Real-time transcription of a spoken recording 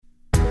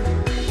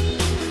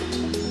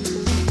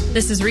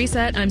This is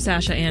Reset. I'm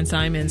Sasha Ann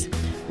Simons.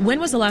 When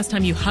was the last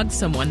time you hugged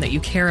someone that you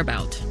care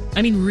about?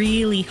 I mean,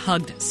 really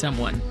hugged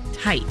someone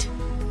tight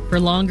for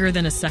longer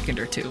than a second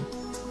or two.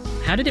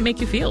 How did it make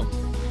you feel?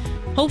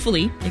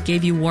 Hopefully, it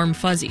gave you warm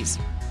fuzzies,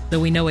 though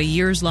we know a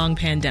years-long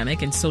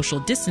pandemic and social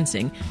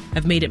distancing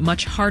have made it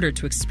much harder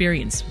to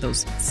experience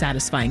those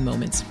satisfying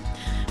moments.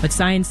 But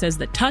science says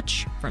that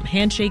touch, from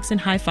handshakes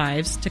and high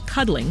fives to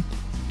cuddling,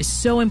 is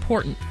so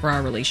important for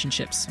our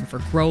relationships and for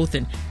growth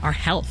and our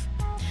health.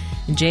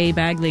 And Jay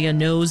Baglia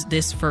knows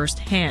this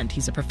firsthand.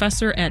 He's a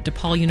professor at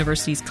DePaul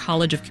University's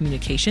College of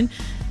Communication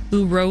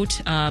who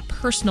wrote a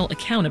personal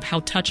account of how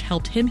touch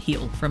helped him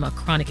heal from a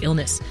chronic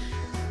illness.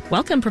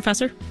 Welcome,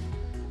 Professor.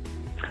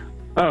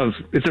 Oh,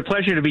 it's a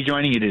pleasure to be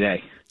joining you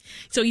today.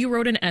 So you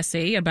wrote an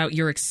essay about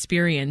your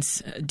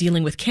experience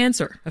dealing with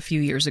cancer a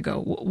few years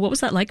ago. What was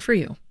that like for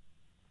you?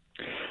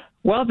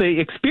 Well, the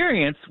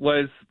experience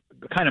was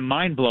kind of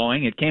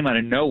mind-blowing. It came out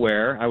of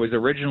nowhere. I was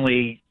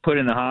originally put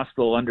in the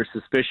hospital under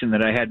suspicion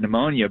that I had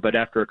pneumonia, but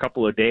after a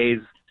couple of days,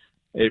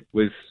 it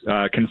was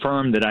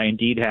confirmed that I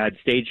indeed had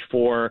stage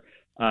 4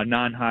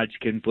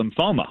 non-Hodgkin's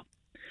lymphoma.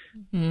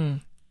 Mm-hmm.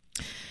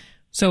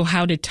 So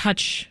how did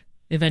touch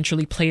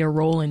eventually play a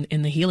role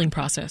in the healing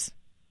process?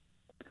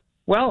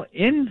 Well,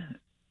 in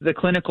the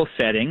clinical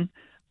setting,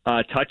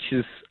 touch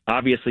is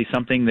obviously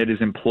something that is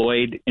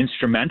employed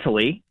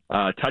instrumentally,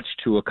 touch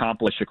to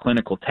accomplish a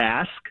clinical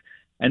task.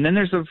 And then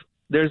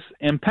there's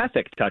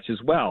empathic touch as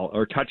well,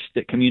 or touch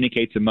that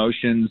communicates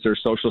emotions or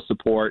social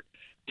support,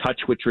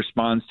 touch which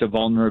responds to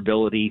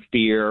vulnerability,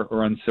 fear,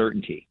 or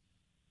uncertainty.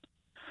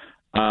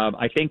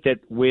 I think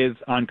that with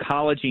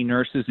oncology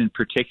nurses in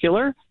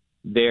particular,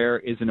 there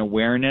is an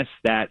awareness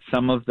that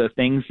some of the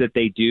things that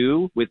they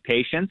do with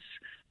patients,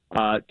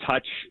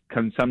 touch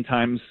can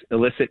sometimes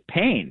elicit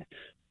pain.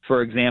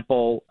 For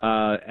example,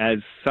 as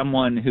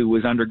someone who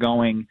was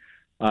undergoing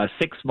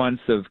 6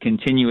 months of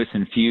continuous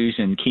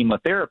infusion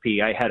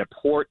chemotherapy, I had a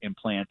port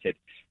implanted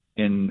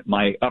in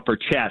my upper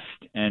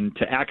chest. And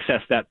to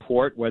access that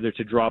port, whether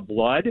to draw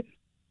blood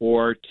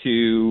or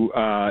to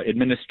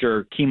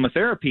administer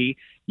chemotherapy,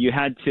 you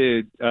had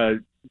to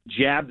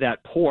jab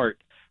that port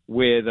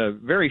with a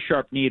very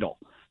sharp needle.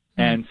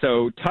 And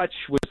so touch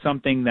was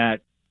something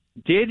that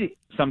did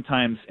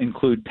sometimes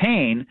include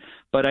pain,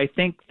 but I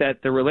think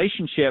that the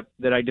relationship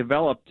that I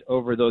developed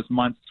over those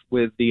months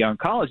with the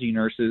oncology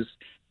nurses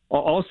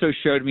also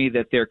showed me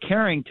that their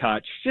caring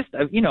touch, just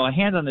a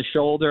hand on the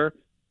shoulder.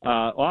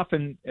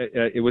 Often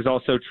it was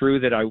also true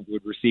that I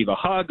would receive a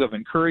hug of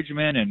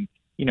encouragement and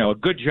a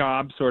good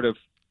job, sort of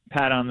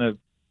pat on the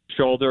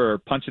shoulder or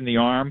punch in the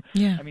arm.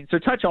 Yeah. I mean, so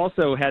touch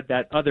also had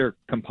that other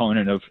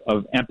component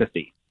of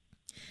empathy.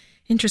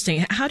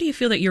 Interesting. How do you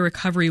feel that your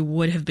recovery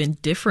would have been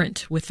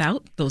different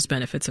without those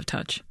benefits of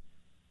touch?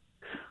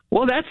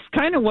 Well, that's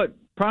kind of what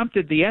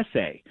prompted the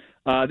essay.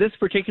 This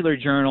particular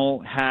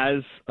journal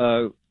has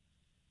a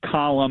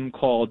column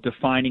called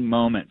Defining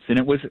Moments, and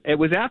it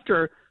was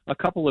after a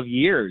couple of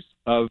years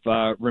of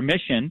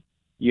remission.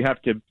 You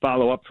have to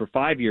follow up for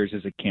 5 years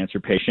as a cancer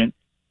patient.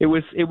 It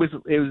was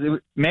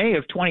May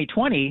of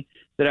 2020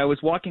 that I was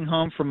walking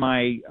home from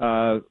my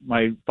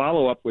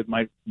follow up with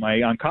my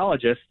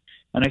oncologist,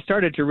 and I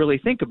started to really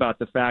think about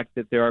the fact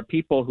that there are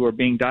people who are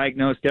being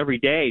diagnosed every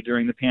day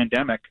during the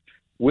pandemic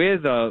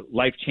with a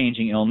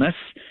life-changing illness,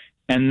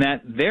 and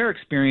that their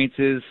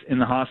experiences in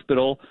the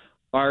hospital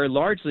are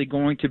largely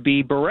going to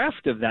be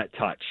bereft of that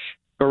touch,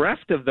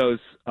 bereft of those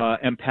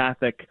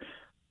empathic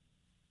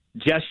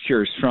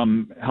gestures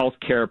from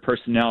healthcare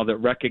personnel that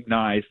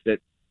recognize that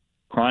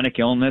chronic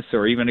illness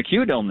or even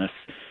acute illness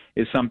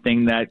is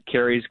something that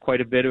carries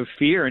quite a bit of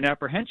fear and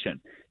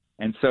apprehension.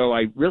 And so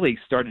I really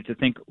started to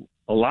think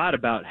a lot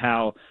about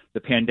how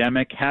the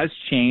pandemic has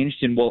changed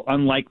and will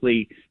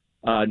unlikely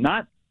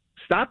not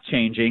stop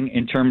changing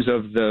in terms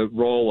of the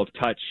role of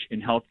touch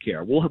in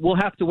healthcare. We'll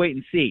have to wait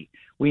and see.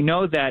 We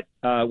know that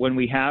when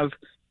we have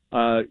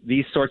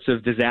these sorts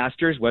of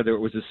disasters, whether it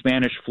was the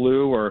Spanish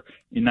flu or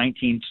in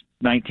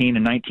 1919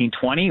 and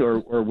 1920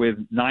 or with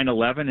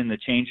 9/11 and the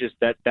changes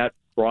that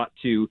brought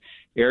to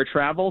air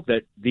travel,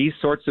 that these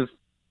sorts of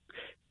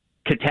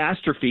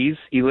catastrophes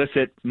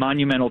elicit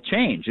monumental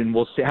change. And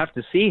we'll have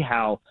to see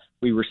how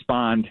we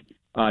respond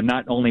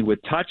not only with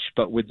touch,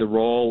 but with the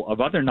role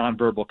of other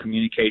nonverbal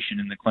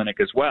communication in the clinic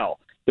as well.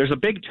 There's a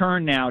big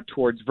turn now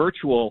towards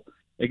virtual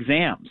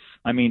exams.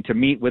 I mean, to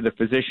meet with a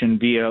physician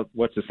via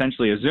what's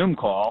essentially a Zoom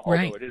call,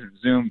 although it isn't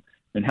Zoom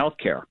in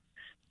healthcare.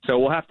 So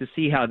we'll have to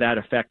see how that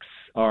affects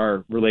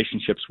our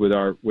relationships with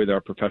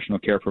our professional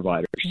care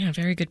providers. Yeah,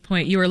 very good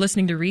point. You are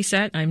listening to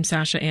Reset. I'm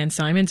Sasha Ann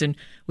Simons, and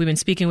we've been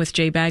speaking with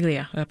Jay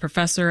Baglia, a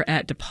professor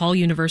at DePaul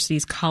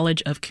University's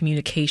College of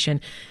Communication.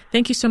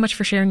 Thank you so much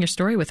for sharing your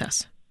story with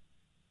us.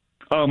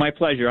 Oh, my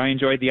pleasure. I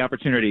enjoyed the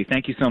opportunity.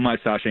 Thank you so much,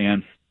 Sasha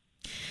Ann.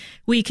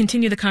 We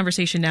continue the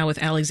conversation now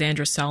with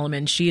Alexandra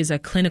Solomon. She is a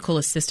clinical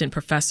assistant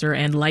professor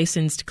and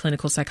licensed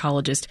clinical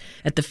psychologist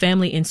at the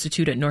Family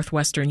Institute at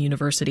Northwestern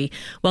University.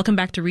 Welcome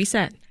back to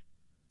Reset.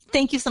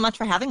 Thank you so much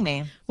for having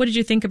me. What did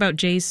you think about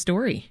Jay's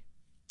story?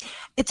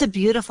 It's a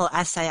beautiful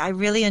essay. I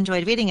really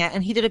enjoyed reading it.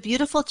 And he did a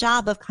beautiful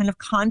job of kind of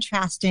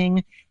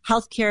contrasting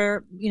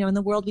healthcare, in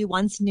the world we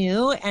once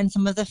knew and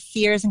some of the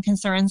fears and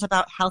concerns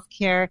about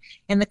healthcare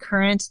in the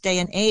current day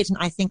and age. And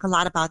I think a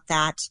lot about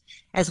that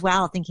as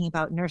well, thinking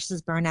about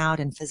nurses burnout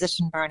and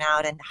physician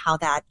burnout and how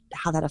that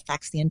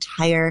affects the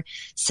entire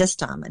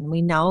system. And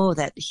we know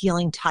that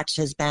healing touch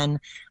has been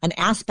an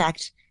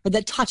aspect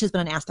that touch has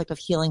been an aspect of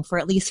healing for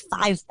at least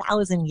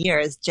 5,000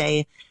 years.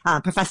 Jay,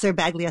 Professor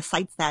Baglia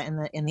cites that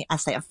in the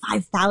essay, a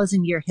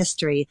 5,000-year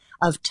history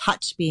of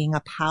touch being a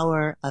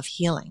power of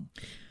healing.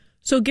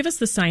 So give us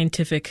the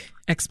scientific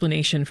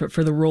explanation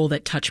for the role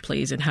that touch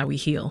plays in how we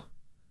heal.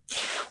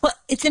 Well,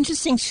 it's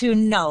interesting to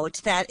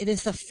note that it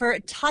is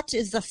touch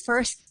is the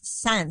first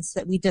sense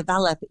that we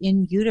develop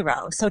in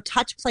utero. So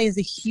touch plays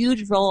a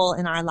huge role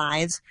in our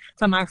lives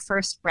from our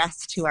first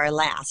breath to our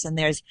last. And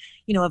there's,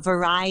 a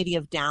variety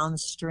of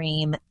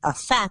downstream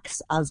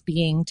effects of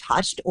being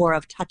touched or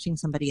of touching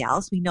somebody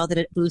else. We know that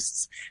it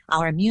boosts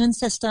our immune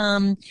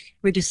system,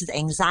 reduces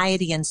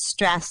anxiety and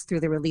stress through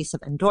the release of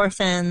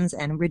endorphins,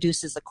 and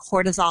reduces the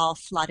cortisol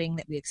flooding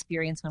that we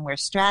experience when we're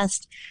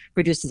stressed,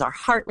 reduces our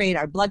heart rate,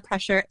 our blood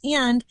pressure,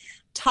 and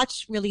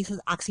touch releases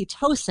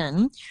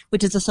oxytocin,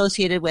 which is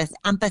associated with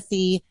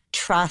empathy,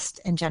 trust,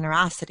 and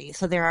generosity.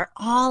 So there are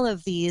all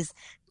of these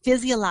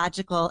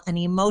physiological and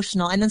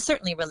emotional, and then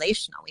certainly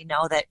relational. We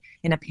know that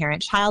in a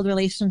parent-child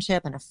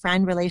relationship, and a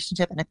friend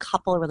relationship, and a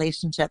couple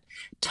relationship,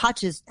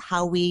 touch is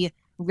how we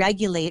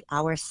regulate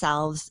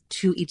ourselves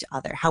to each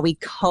other, how we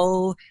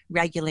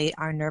co-regulate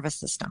our nervous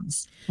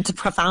systems. It's a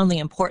profoundly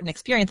important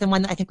experience, and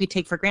one that I think we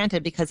take for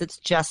granted because it's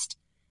just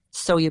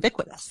so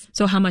ubiquitous.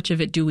 So how much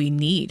of it do we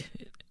need?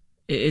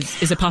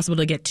 Is it possible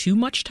to get too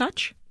much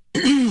touch?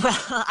 Well,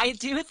 I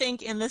do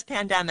think in this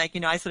pandemic,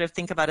 I sort of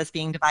think about us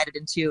being divided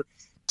into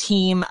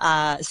team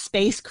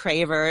space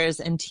cravers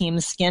and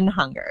team skin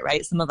hunger,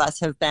 right? Some of us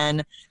have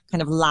been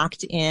kind of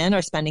locked in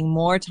or spending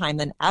more time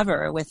than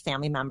ever with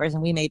family members,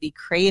 and we may be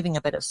craving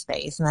a bit of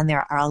space. And then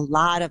there are a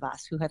lot of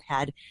us who have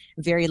had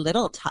very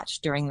little touch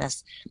during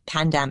this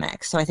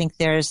pandemic. So I think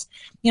there's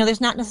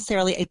not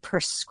necessarily a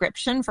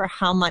prescription for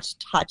how much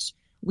touch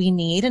we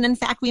need. And in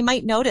fact, we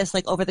might notice,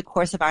 like over the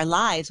course of our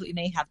lives, we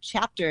may have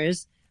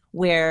chapters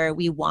where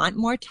we want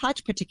more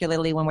touch,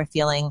 particularly when we're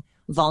feeling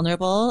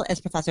vulnerable, as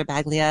Professor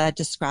Baglia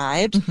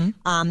described,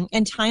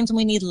 and times when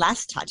we need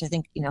less touch. I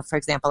think, for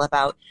example,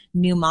 about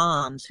new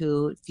moms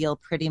who feel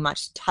pretty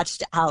much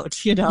touched out,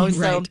 Right.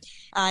 So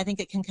I think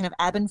it can kind of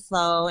ebb and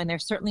flow, and there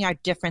certainly are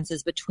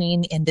differences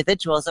between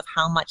individuals of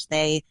how much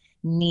they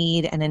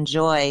need and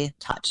enjoy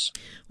touch.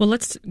 Well,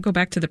 let's go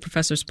back to the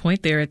professor's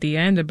point there at the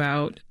end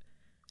about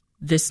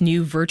this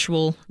new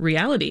virtual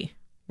reality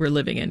we're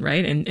living in,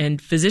 right? And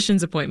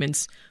physicians'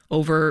 appointments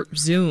over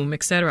Zoom,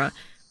 et cetera.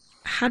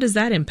 How does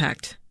that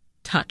impact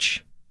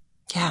touch?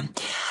 Yeah.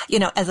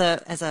 As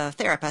a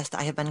therapist,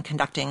 I have been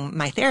conducting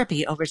my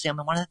therapy over Zoom.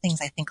 And one of the things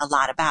I think a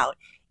lot about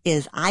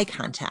is eye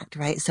contact,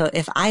 right? So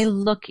if I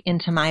look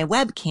into my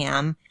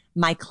webcam,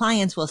 my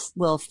clients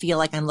will feel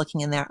like I'm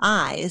looking in their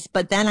eyes,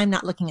 but then I'm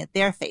not looking at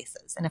their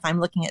faces. And if I'm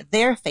looking at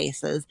their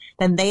faces,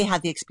 then they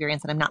have the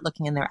experience that I'm not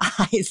looking in their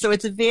eyes. So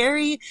it's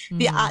the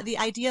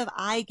idea of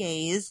eye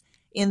gaze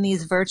in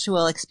these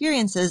virtual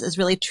experiences is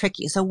really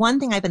tricky. So one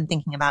thing I've been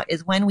thinking about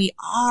is when we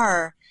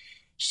are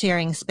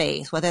sharing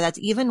space, whether that's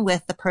even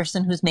with the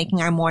person who's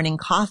making our morning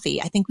coffee,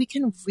 I think we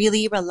can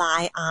really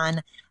rely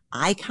on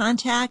eye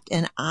contact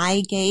and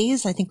eye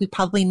gaze. I think we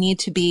probably need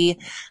to be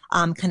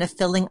kind of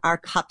filling our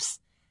cups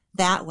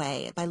that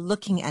way by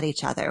looking at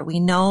each other. We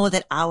know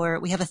that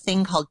we have a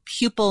thing called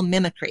pupil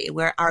mimicry,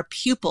 where our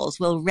pupils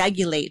will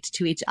regulate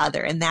to each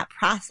other. And that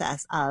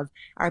process of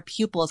our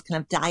pupils kind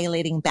of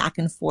dilating back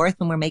and forth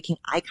when we're making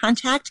eye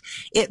contact,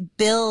 it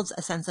builds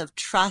a sense of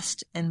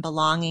trust and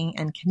belonging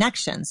and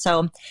connection.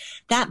 So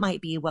that might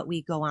be what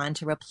we go on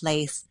to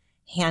replace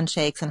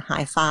handshakes and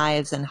high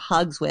fives and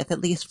hugs with, at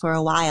least for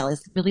a while,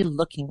 is really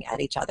looking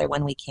at each other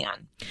when we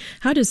can.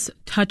 How does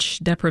touch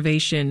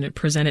deprivation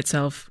present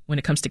itself when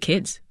it comes to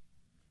kids?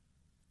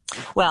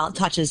 Well,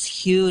 touch is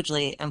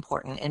hugely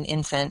important in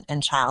infant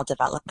and child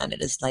development.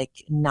 It is like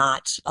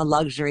not a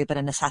luxury, but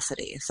a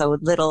necessity. So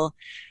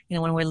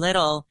when we're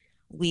little,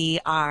 we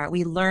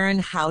learn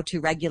how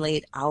to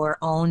regulate our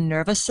own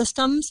nervous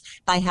systems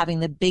by having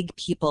the big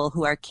people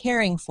who are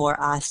caring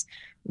for us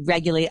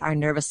regulate our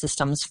nervous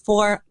systems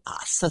for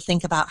us. So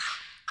think about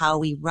how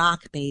we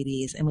rock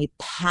babies and we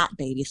pat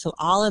babies. So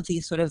all of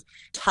these sort of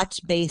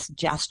touch-based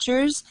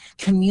gestures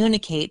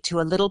communicate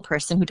to a little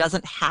person who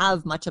doesn't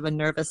have much of a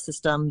nervous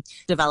system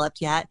developed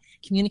yet,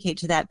 communicate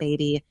to that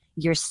baby,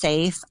 you're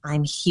safe,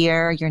 I'm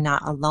here, you're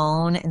not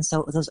alone. And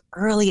so those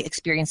early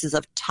experiences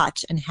of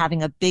touch and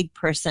having a big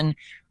person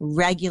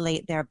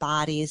regulate their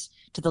bodies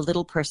to the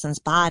little person's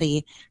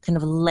body kind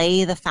of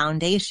lay the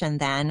foundation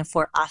then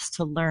for us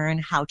to learn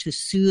how to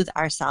soothe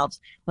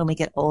ourselves when we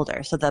get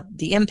older. So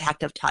the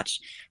impact of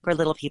touch for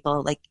little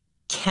people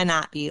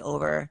cannot be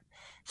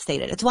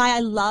overstated. It's why I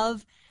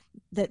love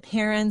that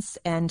parents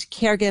and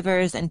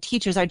caregivers and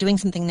teachers are doing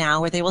something now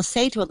where they will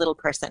say to a little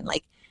person,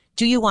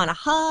 do you want a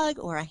hug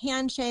or a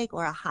handshake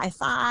or a high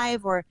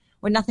five or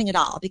nothing at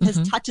all? Because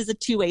touch is a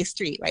two-way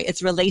street, right?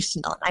 It's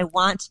relational. I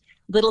want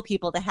little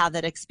people to have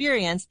that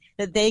experience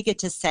that they get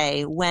to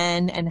say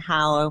when and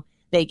how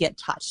they get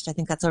touched. I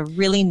think that's a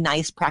really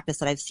nice practice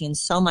that I've seen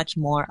so much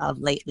more of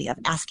lately, of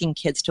asking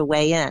kids to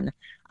weigh in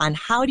on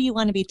how do you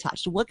want to be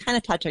touched? What kind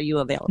of touch are you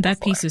available for?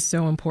 That piece is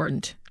so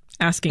important.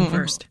 Asking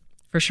first,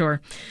 for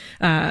sure.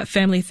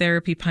 Family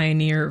therapy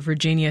pioneer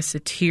Virginia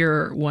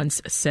Satir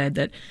once said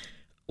that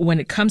when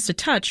it comes to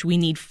touch, we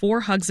need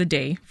 4 hugs a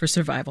day for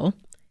survival,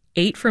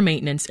 8 for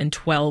maintenance, and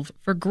 12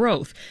 for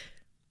growth.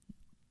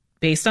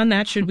 Based on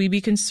that, should we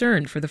be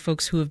concerned for the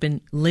folks who have been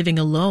living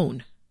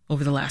alone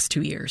over the last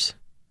 2 years?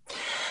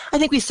 I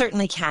think we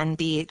certainly can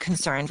be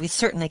concerned. We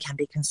certainly can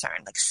be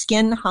concerned. Like,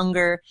 skin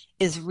hunger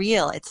is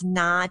real. It's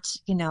not,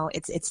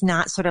 it's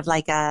not sort of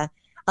like a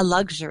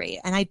luxury.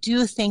 And I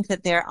do think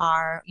that there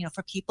are,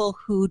 for people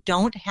who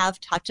don't have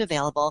touch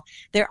available,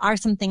 there are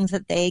some things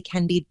that they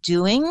can be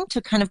doing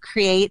to kind of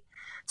create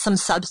some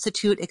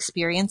substitute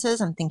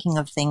experiences. I'm thinking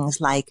of things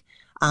like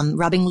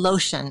rubbing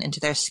lotion into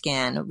their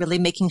skin, really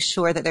making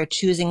sure that they're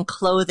choosing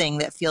clothing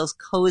that feels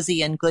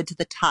cozy and good to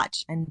the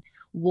touch, and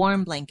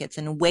warm blankets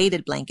and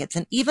weighted blankets,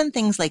 and even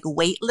things like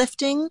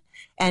weightlifting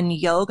and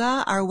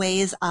yoga are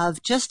ways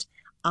of just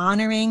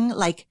honoring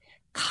like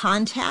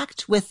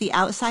contact with the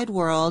outside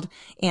world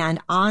and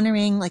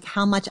honoring like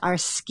how much our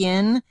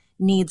skin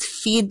needs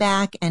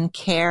feedback and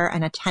care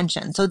and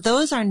attention. So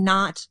those are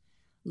not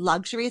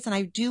luxuries. And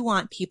I do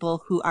want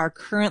people who are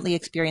currently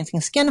experiencing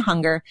skin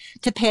hunger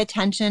to pay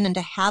attention and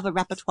to have a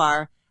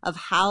repertoire of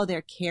how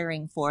they're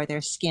caring for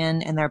their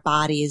skin and their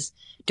bodies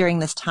during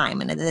this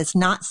time. And it is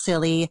not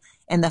silly.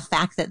 And the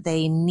fact that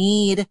they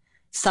need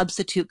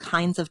substitute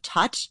kinds of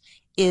touch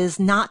is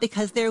not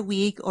because they're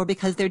weak or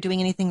because they're doing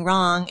anything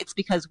wrong. It's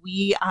because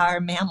we are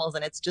mammals,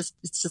 and it's just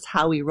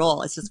how we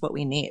roll. It's just what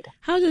we need.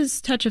 How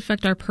does touch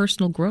affect our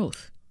personal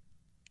growth?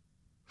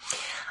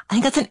 I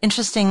think that's an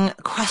interesting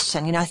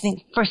question. I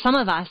think for some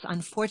of us,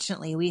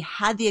 unfortunately, we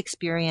had the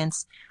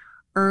experience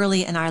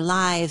early in our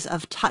lives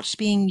of touch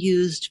being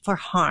used for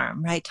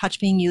harm, right? Touch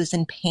being used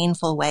in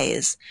painful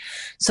ways.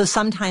 So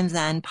sometimes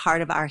then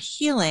part of our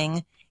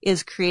healing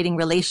is creating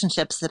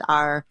relationships that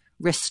are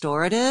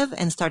restorative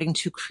and starting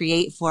to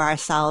create for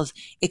ourselves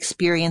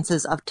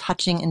experiences of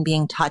touching and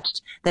being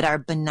touched that are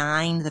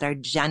benign, that are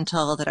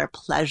gentle, that are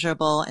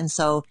pleasurable. And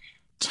so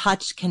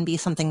touch can be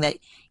something that,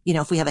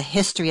 if we have a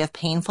history of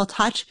painful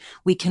touch,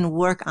 we can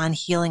work on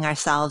healing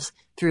ourselves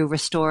through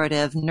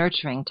restorative,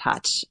 nurturing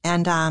touch.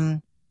 And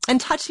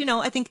touch,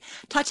 I think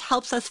touch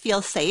helps us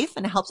feel safe,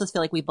 and it helps us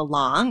feel like we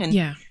belong.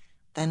 And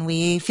then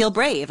we feel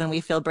brave, and we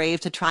feel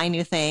brave to try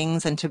new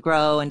things and to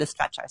grow and to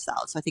stretch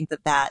ourselves. So I think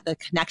that the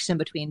connection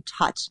between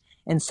touch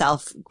and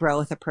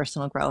self-growth or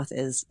personal growth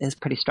is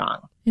pretty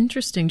strong.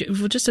 Interesting.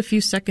 Well, just a few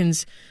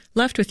seconds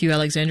left with you,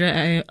 Alexandra.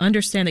 I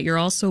understand that you're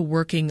also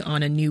working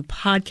on a new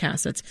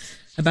podcast that's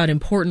about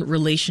important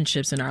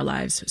relationships in our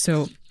lives.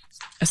 So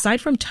aside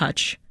from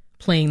touch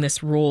playing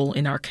this role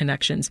in our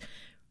connections,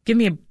 give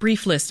me a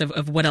brief list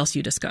of what else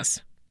you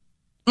discuss.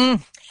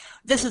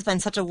 This has been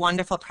such a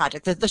wonderful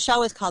project. The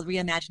show is called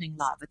Reimagining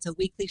Love. It's a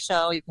weekly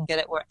show. You can get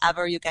it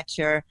wherever you get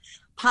your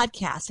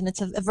podcasts. And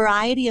it's a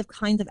variety of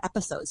kinds of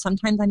episodes.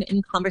 Sometimes I'm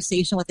in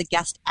conversation with a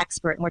guest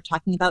expert, and we're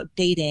talking about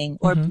dating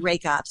or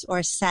breakups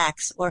or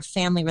sex or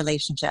family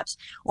relationships.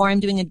 Or I'm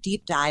doing a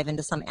deep dive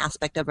into some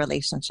aspect of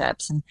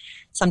relationships. And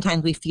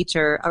sometimes we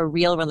feature a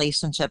real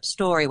relationship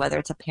story, whether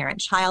it's a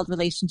parent-child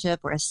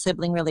relationship or a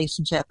sibling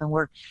relationship. And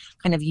we're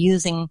kind of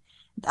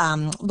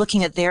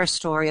looking at their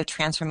story of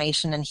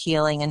transformation and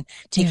healing and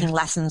taking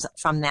lessons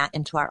from that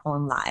into our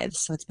own lives.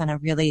 So it's been a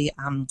really,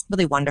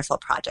 really wonderful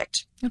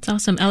project. That's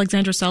awesome.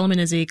 Alexandra Solomon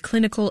is a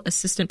clinical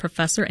assistant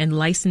professor and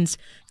licensed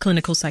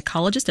clinical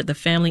psychologist at the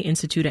Family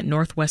Institute at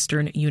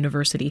Northwestern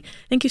University.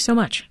 Thank you so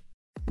much.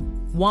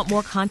 Want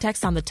more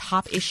context on the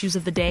top issues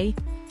of the day?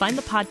 Find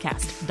the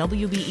podcast,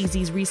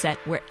 WBEZ's Reset,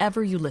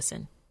 wherever you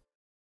listen.